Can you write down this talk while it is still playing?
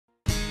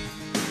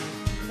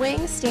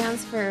WING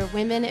stands for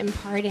Women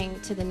Imparting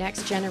to the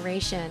Next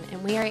Generation,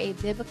 and we are a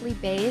biblically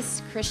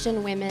based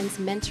Christian women's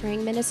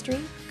mentoring ministry.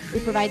 We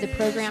provide the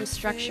program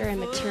structure and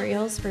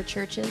materials for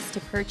churches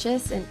to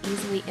purchase and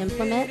easily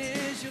implement.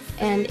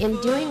 And in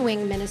doing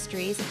WING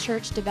ministries, the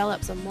church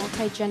develops a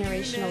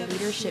multi-generational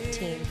leadership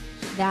team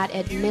that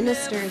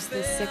administers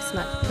this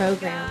 6-month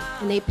program.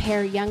 And they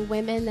pair young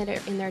women that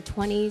are in their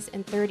 20s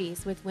and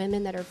 30s with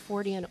women that are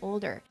 40 and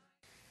older.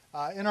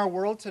 In our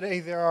world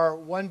today, there are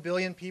 1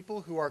 billion people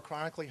who are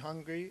chronically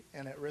hungry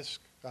and at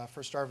risk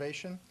for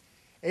starvation.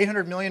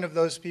 800 million of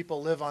those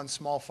people live on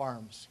small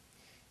farms.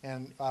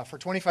 And for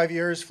 25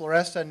 years,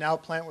 Floresta, now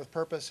Plant with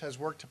Purpose, has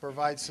worked to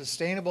provide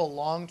sustainable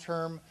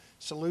long-term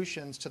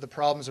solutions to the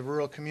problems of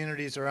rural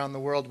communities around the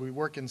world. We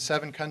work in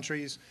 7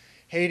 countries.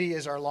 Haiti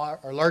is our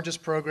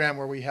largest program,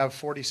 where we have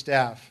 40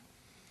 staff.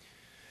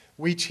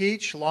 We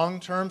teach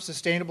long-term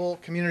sustainable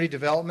community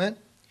development.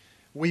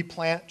 We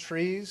plant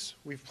trees.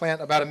 We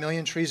plant about 1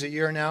 million trees a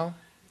year now.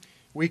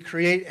 We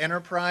create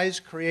enterprise,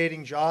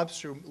 creating jobs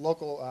through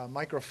local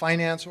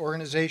microfinance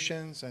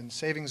organizations and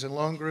savings and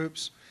loan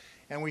groups.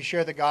 And we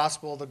share the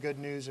gospel, the good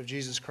news of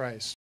Jesus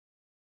Christ.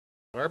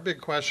 Our big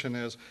question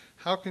is,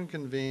 how can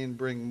Convene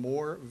bring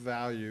more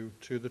value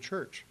to the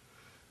church?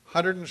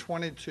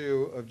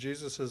 122 of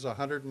Jesus'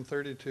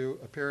 132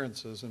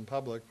 appearances in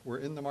public were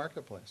in the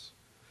marketplace.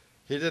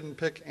 He didn't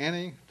pick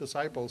any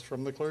disciples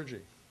from the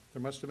clergy.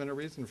 There must have been a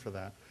reason for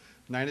that.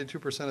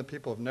 92% of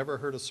people have never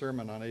heard a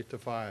sermon on 8 to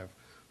 5.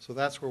 So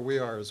that's where we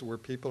are, is where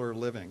people are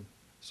living.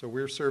 So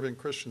we're serving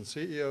Christian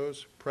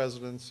CEOs,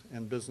 presidents,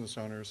 and business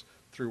owners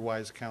through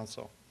wise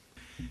counsel.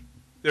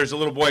 There's a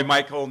little boy,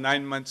 Michael,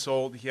 9 months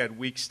old. He had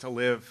weeks to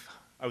live.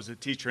 I was a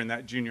teacher in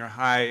that junior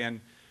high, and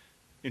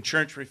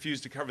insurance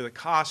refused to cover the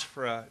cost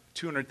for a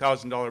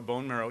 $200,000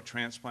 bone marrow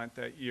transplant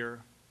that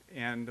year,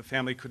 and the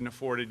family couldn't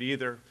afford it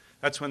either.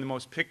 That's when the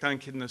most picked on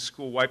kid in the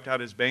school wiped out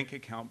his bank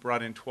account,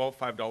 brought in 12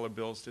 $5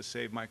 bills to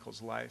save Michael's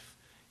life.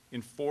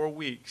 In 4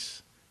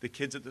 weeks, the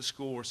kids at the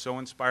school were so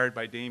inspired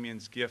by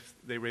Damien's gift,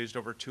 they raised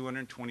over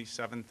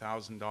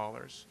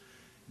 $227,000.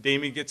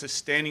 Damien gets a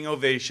standing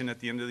ovation at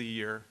the end of the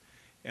year,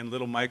 and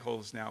little Michael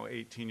is now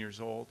 18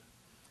 years old,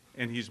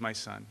 and he's my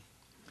son.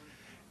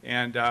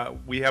 And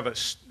we have,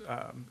 as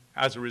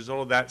a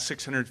result of that,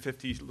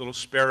 650 little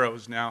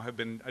sparrows now have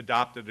been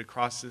adopted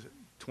across the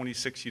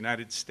 26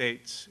 United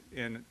States,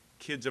 and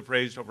kids have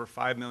raised over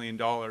 $5 million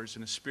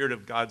in a spirit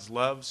of God's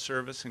love,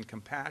 service, and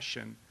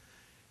compassion,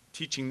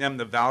 teaching them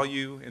the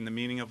value and the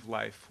meaning of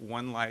life.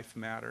 One life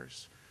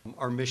matters.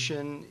 Our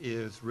mission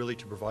is really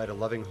to provide a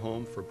loving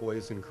home for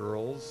boys and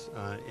girls,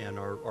 and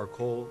our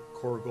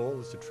core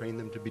goal is to train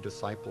them to be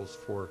disciples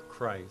for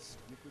Christ.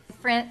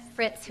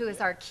 Fritz, who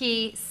is our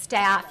key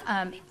staff,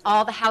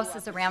 all the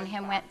houses around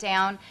him went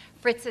down.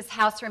 Fritz's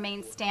house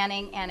remains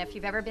standing, and if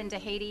you've ever been to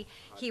Haiti,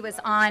 he was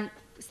on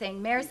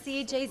saying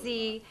Merci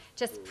Jay-Z,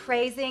 just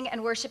praising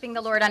and worshiping the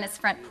Lord on his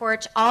front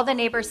porch. All the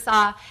neighbors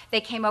saw, they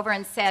came over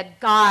and said,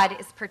 God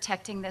is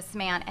protecting this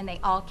man, and they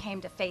all came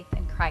to faith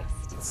in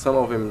Christ. Some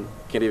of them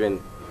can't even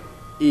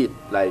eat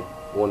like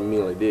 1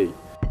 meal a day.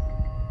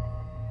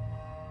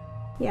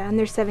 Yeah, and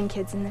there's 7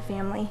 kids in the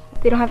family.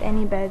 They don't have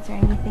any beds or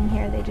anything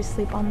here. They just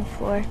sleep on the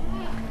floor.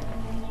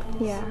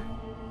 Yeah.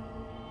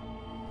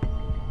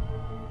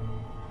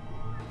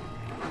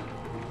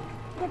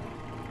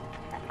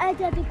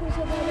 Haiti!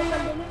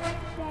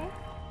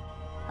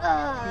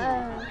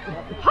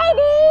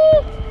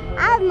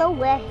 I don't know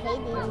what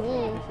Haiti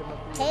means.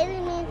 Haiti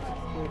means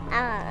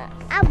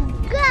I'm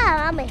good.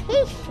 I'm a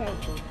Haitian.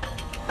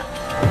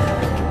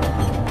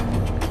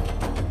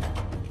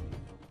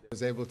 I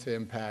was able to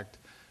impact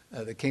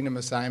the Kingdom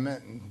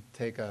assignment and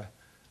take a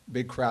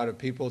big crowd of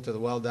people to the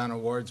Well Done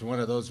Awards. One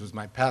of those was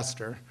my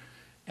pastor,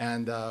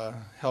 and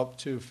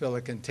helped to fill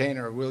a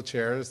container of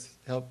wheelchairs,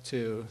 helped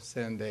to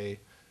send a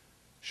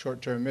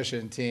short-term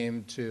mission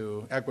team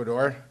to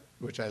Ecuador,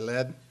 which I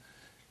led,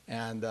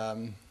 and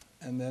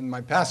then my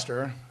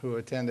pastor, who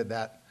attended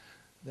that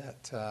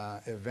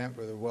event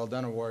for the Well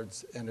Done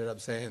Awards, ended up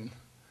saying,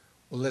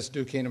 well, let's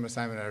do Kingdom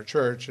assignment at our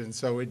church. And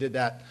so we did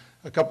that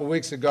a couple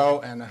weeks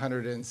ago, and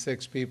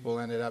 106 people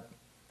ended up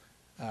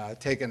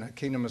taking a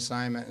Kingdom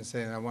assignment and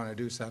saying, I want to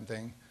do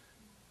something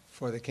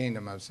for the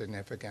Kingdom of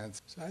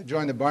significance. So I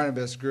joined the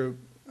Barnabas Group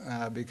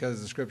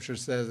because the scripture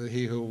says that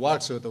he who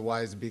walks with the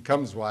wise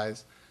becomes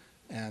wise,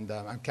 and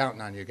I'm counting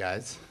on you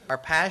guys. Our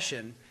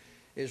passion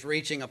is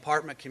reaching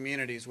apartment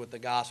communities with the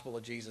gospel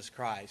of Jesus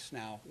Christ.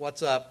 Now,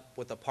 what's up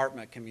with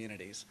apartment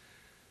communities?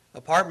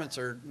 Apartments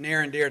are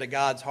near and dear to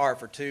God's heart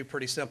for 2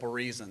 pretty simple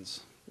reasons.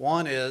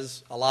 One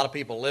is a lot of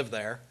people live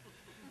there.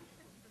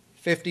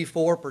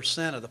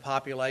 54% of the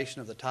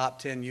population of the top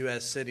 10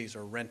 U.S. cities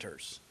are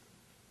renters.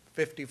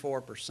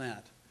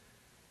 54%.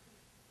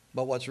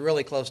 But what's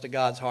really close to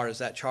God's heart is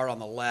that chart on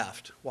the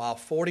left. While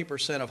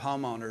 40% of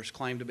homeowners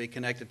claim to be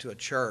connected to a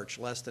church,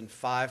 less than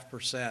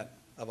 5%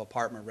 of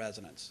apartment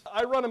residents.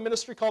 I run a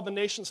ministry called the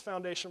Nations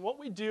Foundation. What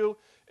we do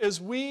is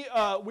we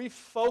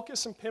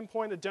focus and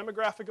pinpoint a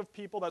demographic of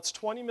people that's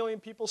 20 million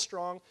people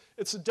strong.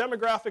 It's a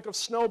demographic of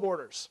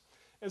snowboarders.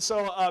 And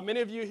so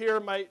many of you here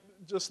might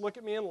just look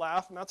at me and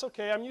laugh, and that's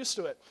okay. I'm used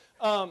to it.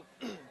 But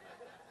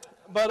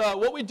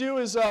what we do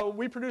is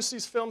we produce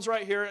these films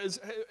right here. Is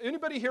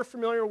anybody here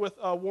familiar with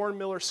Warren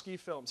Miller ski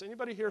films?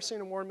 Anybody here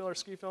seen a Warren Miller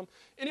ski film?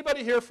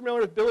 Anybody here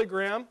familiar with Billy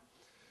Graham?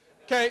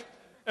 Okay,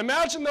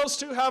 imagine those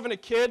two having a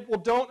kid.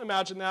 Well, don't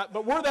imagine that,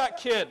 but we're that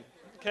kid.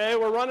 Okay,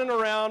 we're running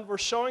around, we're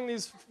showing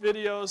these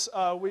videos,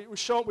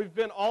 we've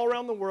been all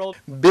around the world.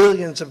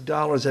 Billions of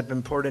dollars have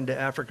been poured into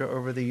Africa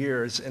over the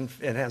years, and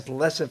it has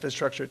less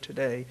infrastructure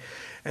today.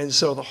 And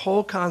so the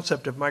whole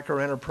concept of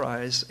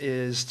microenterprise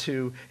is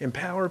to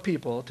empower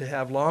people to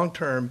have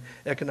long-term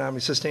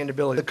economic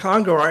sustainability. The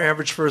Congo, our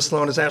average first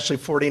loan is actually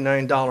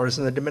 $49.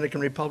 In the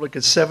Dominican Republic,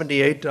 it's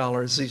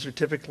 $78. These are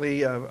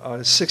typically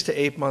 6 to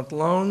 8 month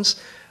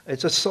loans.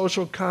 It's a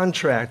social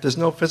contract. There's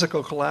no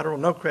physical collateral,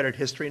 no credit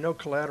history, no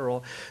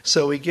collateral.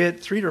 So we get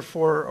 3 or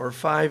 4 or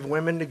 5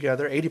 women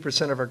together.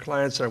 80% of our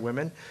clients are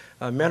women.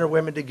 Men or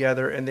women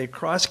together, and they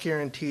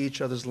cross-guarantee each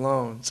other's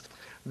loans.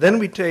 Then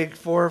we take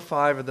 4 or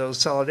 5 of those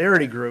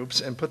solidarity groups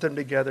and put them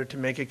together to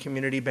make a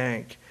community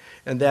bank.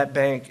 And that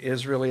bank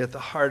is really at the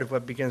heart of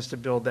what begins to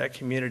build that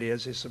community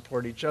as they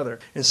support each other.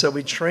 And so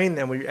we train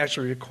them. We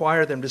actually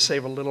require them to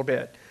save a little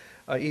bit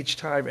each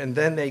time, and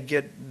then they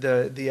get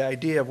the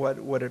idea of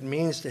what it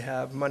means to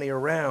have money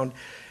around.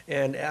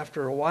 And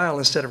after a while,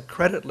 instead of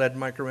credit-led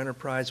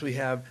microenterprise, we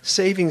have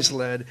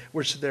savings-led,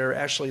 which they're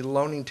actually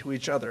loaning to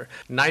each other.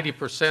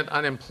 90%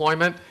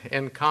 unemployment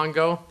in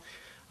Congo.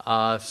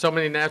 So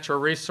many natural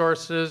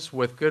resources.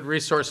 With good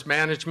resource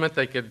management,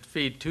 they could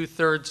feed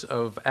 2/3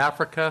 of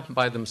Africa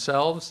by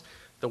themselves.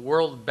 The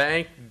World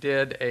Bank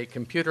did a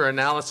computer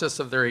analysis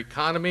of their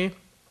economy,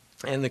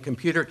 and the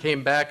computer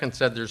came back and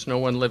said there's no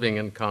one living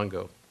in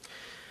Congo.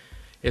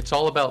 It's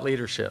all about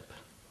leadership.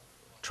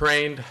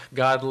 Trained,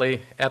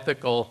 godly,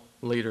 ethical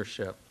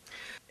leadership.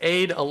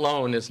 Aid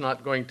alone is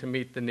not going to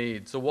meet the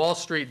needs. The Wall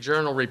Street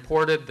Journal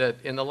reported that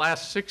in the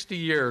last 60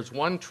 years,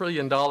 $1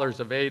 trillion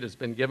of aid has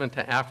been given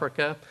to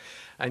Africa,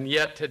 and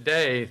yet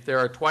today there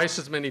are twice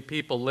as many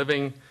people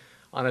living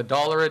on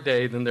 $1 a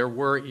day than there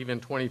were even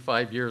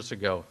 25 years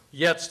ago.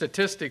 Yet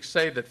statistics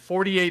say that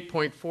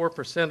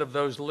 48.4% of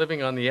those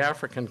living on the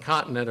African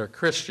continent are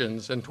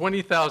Christians, and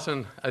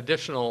 20,000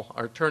 additional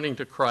are turning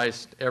to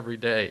Christ every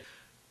day.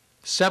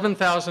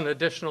 7,000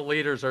 additional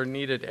leaders are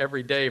needed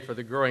every day for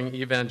the growing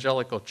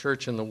evangelical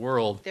church in the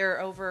world. There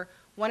are over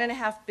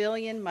 1.5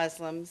 billion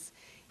Muslims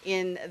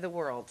in the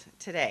world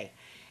today,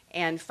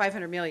 and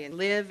 500 million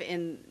live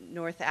in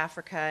North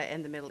Africa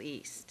and the Middle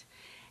East.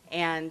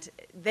 And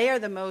they are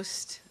the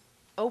most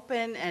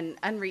open and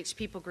unreached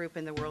people group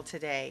in the world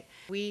today.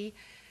 We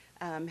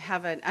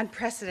have an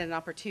unprecedented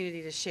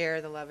opportunity to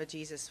share the love of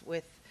Jesus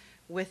with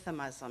the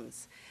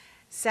Muslims.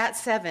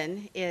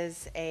 Sat7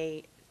 is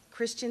a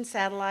Christian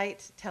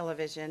satellite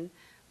television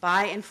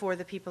by and for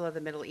the people of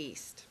the Middle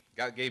East.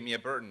 God gave me a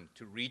burden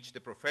to reach the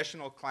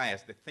professional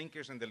class, the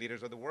thinkers and the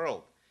leaders of the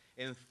world,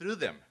 and through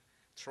them,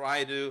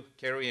 try to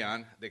carry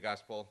on the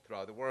gospel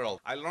throughout the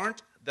world. I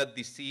learned that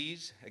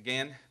disease,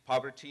 again,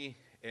 poverty,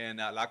 and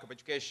lack of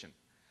education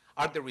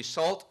are the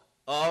result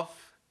of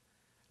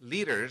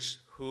leaders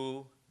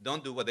who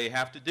don't do what they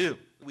have to do.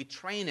 We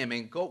train them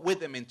and go with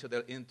them into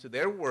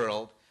their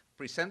world,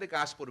 present the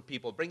gospel to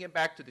people, bring it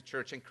back to the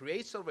church, and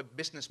create sort of a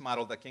business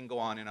model that can go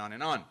on and on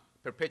and on,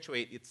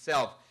 perpetuate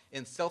itself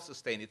and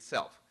self-sustain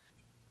itself.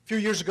 A few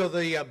years ago,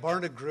 the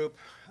Barnabas Group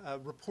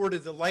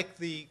reported that, like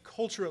the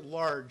culture at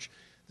large,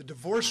 the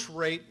divorce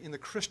rate in the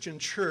Christian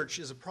church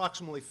is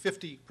approximately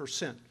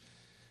 50%.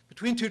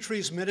 Between Two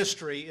Trees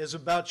Ministry is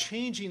about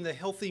changing the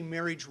healthy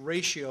marriage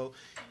ratio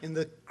in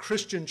the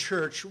Christian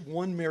church,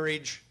 one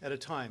marriage at a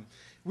time.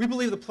 We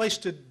believe the place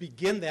to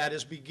begin that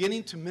is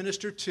beginning to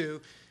minister to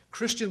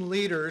Christian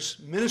leaders,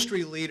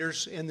 ministry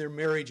leaders, and their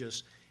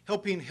marriages,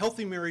 helping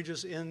healthy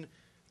marriages in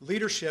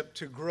leadership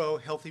to grow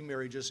healthy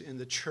marriages in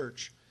the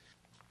church.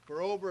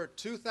 For over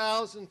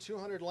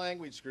 2,200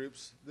 language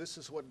groups, this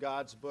is what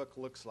God's book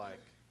looks like.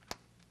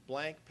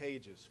 Blank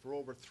pages. For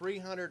over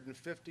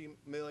 350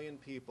 million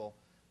people,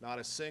 not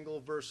a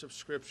single verse of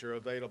Scripture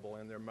available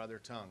in their mother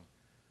tongue.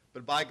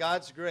 But by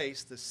God's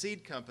grace, the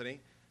Seed Company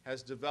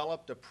has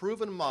developed a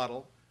proven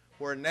model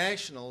where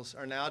nationals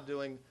are now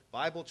doing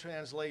Bible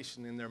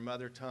translation in their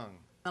mother tongue.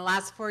 In the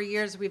last 4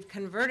 years, we've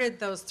converted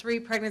those 3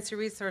 pregnancy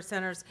resource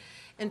centers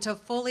into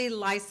fully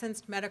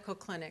licensed medical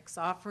clinics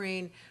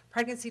offering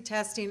pregnancy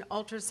testing,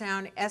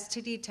 ultrasound,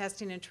 STD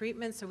testing and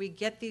treatment, so we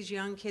get these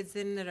young kids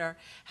in that are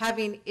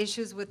having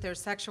issues with their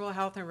sexual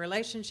health and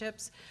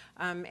relationships,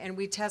 and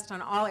we test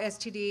on all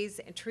STDs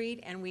and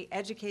treat, and we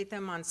educate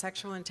them on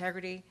sexual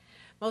integrity.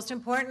 Most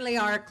importantly,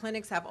 our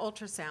clinics have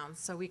ultrasounds,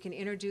 so we can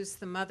introduce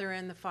the mother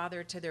and the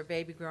father to their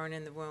baby growing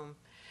in the womb.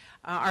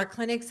 Our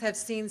clinics have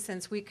seen,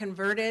 since we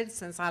converted,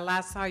 since I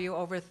last saw you,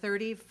 over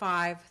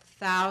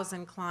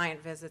 35,000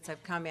 client visits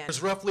have come in.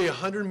 There's roughly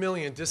 100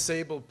 million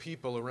disabled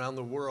people around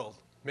the world,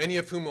 many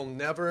of whom will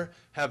never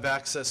have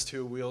access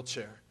to a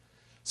wheelchair.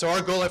 So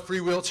our goal at Free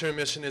Wheelchair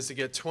Mission is to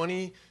get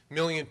 20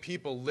 million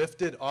people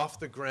lifted off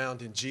the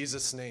ground in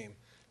Jesus' name,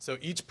 So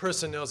each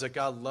person knows that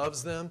God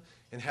loves them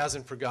and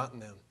hasn't forgotten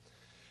them.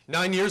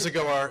 9 years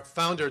ago, our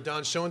founder,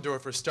 Don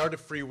Schoendorfer,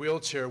 started Free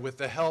Wheelchair with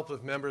the help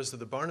of members of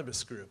the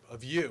Barnabas Group,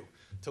 of you,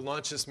 to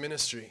launch this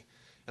ministry.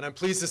 And I'm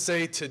pleased to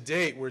say to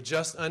date, we're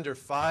just under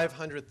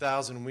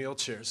 500,000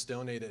 wheelchairs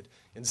donated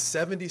in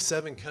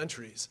 77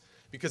 countries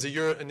because of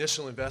your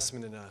initial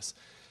investment in us.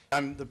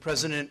 I'm the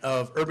president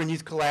of Urban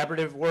Youth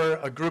Collaborative. We're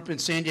a group in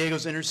San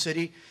Diego's inner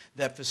city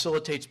that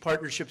facilitates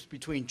partnerships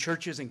between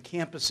churches and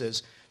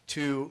campuses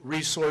to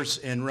resource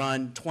and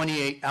run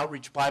 28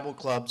 outreach Bible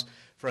clubs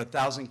for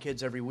 1,000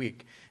 kids every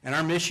week. And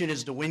our mission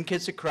is to win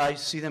kids to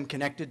Christ, see them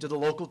connected to the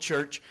local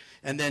church,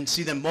 and then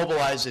see them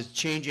mobilized as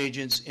change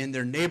agents in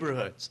their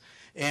neighborhoods.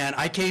 And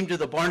I came to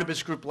the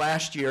Barnabas Group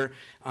last year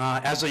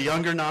as a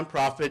younger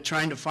nonprofit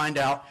trying to find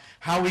out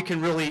how we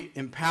can really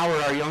empower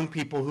our young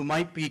people who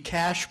might be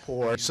cash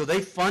poor. So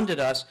they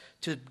funded us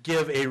to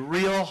give a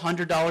real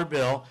 $100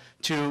 bill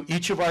to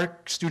each of our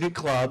student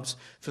clubs,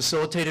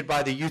 facilitated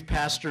by the youth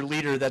pastor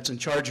leader that's in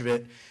charge of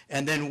it.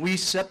 And then we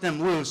set them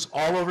loose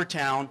all over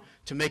town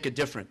to make a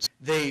difference.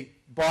 They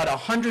bought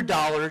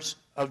 $100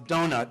 of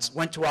donuts,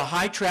 went to a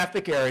high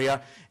traffic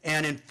area,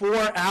 and in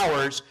 4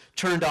 hours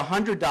turned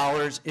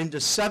 $100 into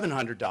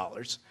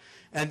 $700.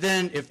 And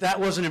then, if that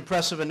wasn't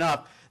impressive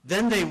enough,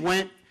 then they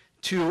went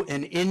to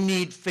an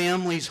in-need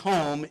family's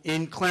home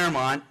in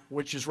Claremont,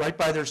 which is right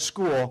by their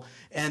school,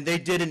 and they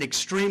did an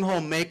extreme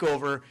home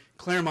makeover,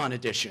 Claremont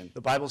edition. The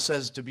Bible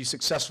says to be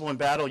successful in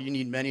battle, you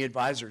need many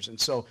advisors. And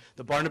so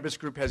the Barnabas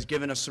Group has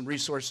given us some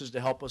resources to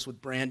help us with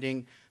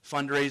branding,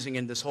 fundraising,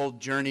 and this whole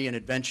journey and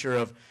adventure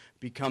of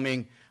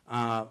becoming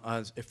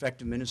an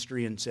effective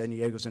ministry in San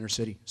Diego's inner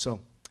city. So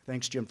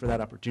thanks, Jim, for that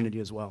opportunity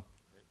as well.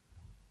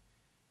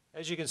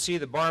 As you can see,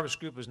 the Barnabas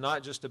Group is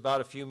not just about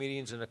a few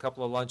meetings and a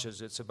couple of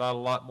lunches. It's about a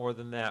lot more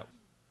than that.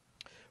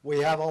 We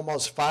have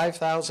almost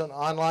 5,000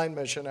 online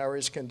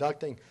missionaries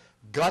conducting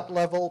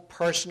gut-level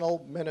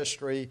personal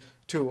ministry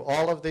to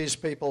all of these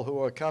people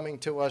who are coming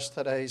to us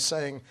today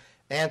saying,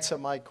 answer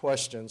my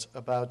questions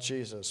about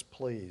Jesus,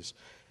 please.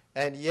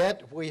 And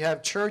yet we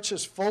have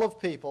churches full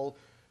of people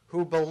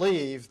who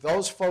believe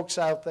those folks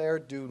out there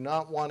do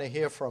not want to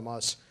hear from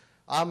us.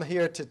 I'm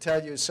here to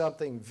tell you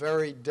something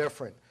very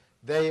different.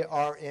 They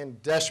are in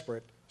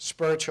desperate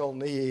spiritual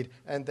need,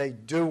 and they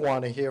do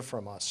want to hear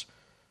from us.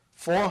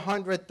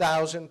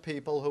 400,000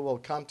 people who will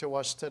come to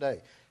us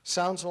today.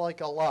 Sounds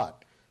like a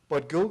lot,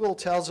 but Google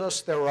tells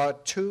us there are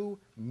 2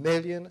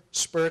 million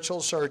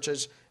spiritual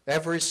searches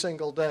every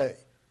single day.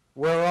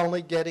 We're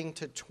only getting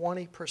to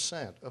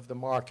 20% of the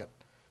market.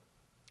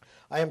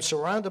 I am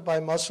surrounded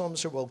by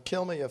Muslims who will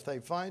kill me if they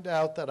find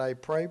out that I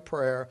pray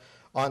prayer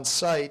on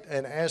site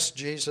and ask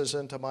Jesus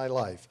into my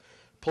life.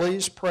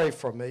 Please pray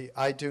for me.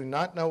 I do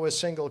not know a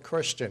single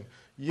Christian.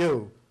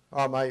 You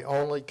are my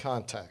only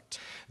contact.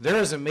 There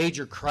is a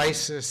major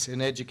crisis in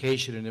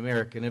education in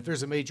America, and if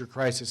there's a major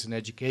crisis in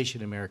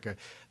education in America,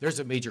 there's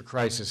a major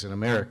crisis in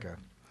America.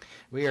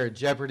 We are at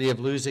jeopardy of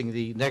losing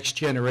the next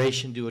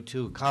generation due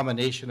to a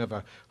combination of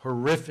a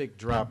horrific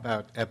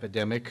dropout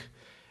epidemic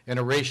and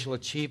a racial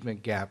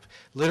achievement gap.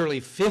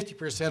 Literally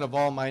 50% of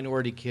all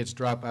minority kids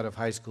drop out of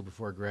high school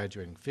before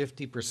graduating,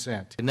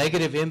 50%. The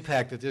negative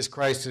impact that this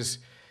crisis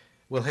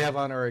will have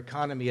on our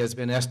economy has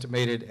been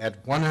estimated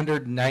at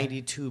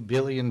 $192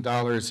 billion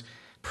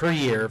per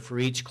year for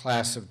each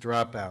class of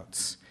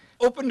dropouts.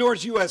 Open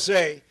Doors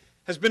USA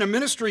has been a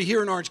ministry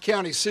here in Orange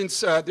County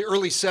since the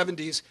early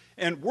 70s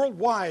and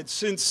worldwide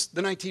since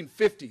the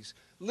 1950s.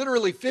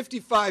 Literally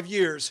 55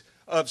 years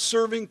of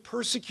serving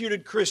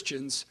persecuted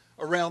Christians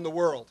around the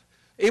world.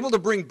 Able to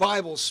bring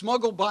Bibles,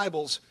 smuggle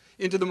Bibles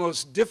into the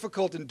most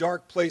difficult and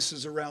dark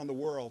places around the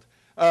world.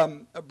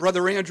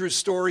 Brother Andrew's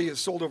story has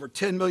sold over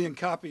 10 million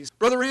copies.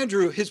 Brother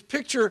Andrew, his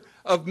picture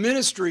of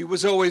ministry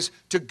was always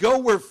to go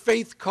where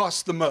faith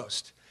costs the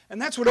most.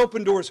 And that's what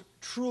Open Doors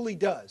truly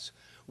does.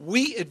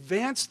 We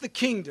advance the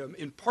kingdom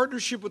in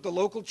partnership with the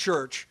local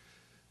church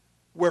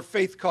where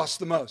faith costs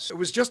the most. It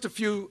was just a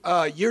few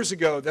years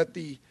ago that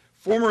the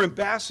former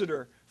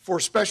ambassador for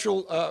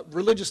special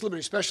religious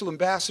liberty, special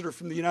ambassador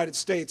from the United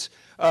States,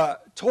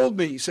 told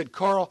me, he said,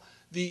 Carl,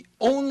 the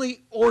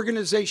only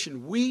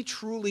organization we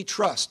truly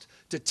trust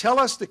to tell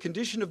us the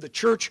condition of the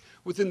church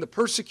within the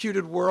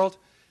persecuted world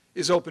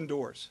is Open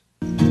Doors.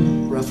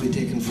 Roughly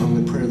taken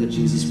from the prayer that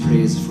Jesus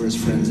prays for his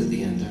friends at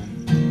the end.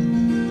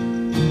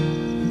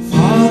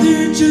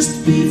 Father,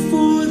 just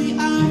before the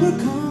hour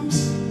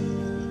comes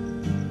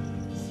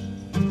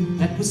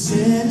that was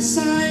set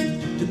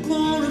aside to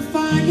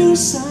glorify your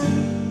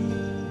Son,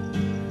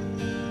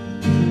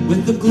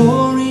 with the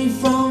glory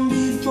from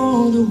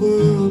before the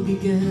world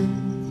began,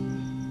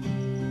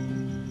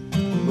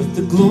 with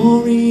the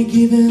glory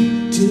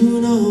given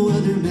to no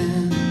other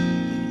man.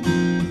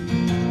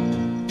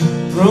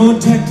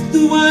 Protect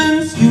the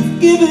ones you've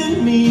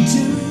given me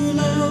to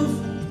love.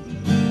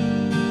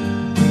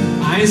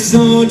 I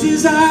so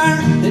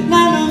desire that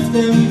none of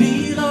them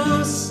be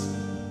lost.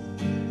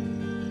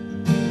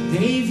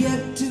 They've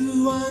yet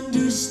to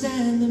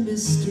understand the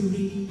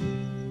mystery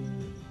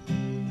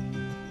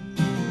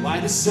Why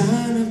the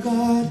Son of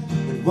God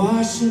would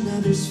wash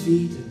another's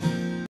feet.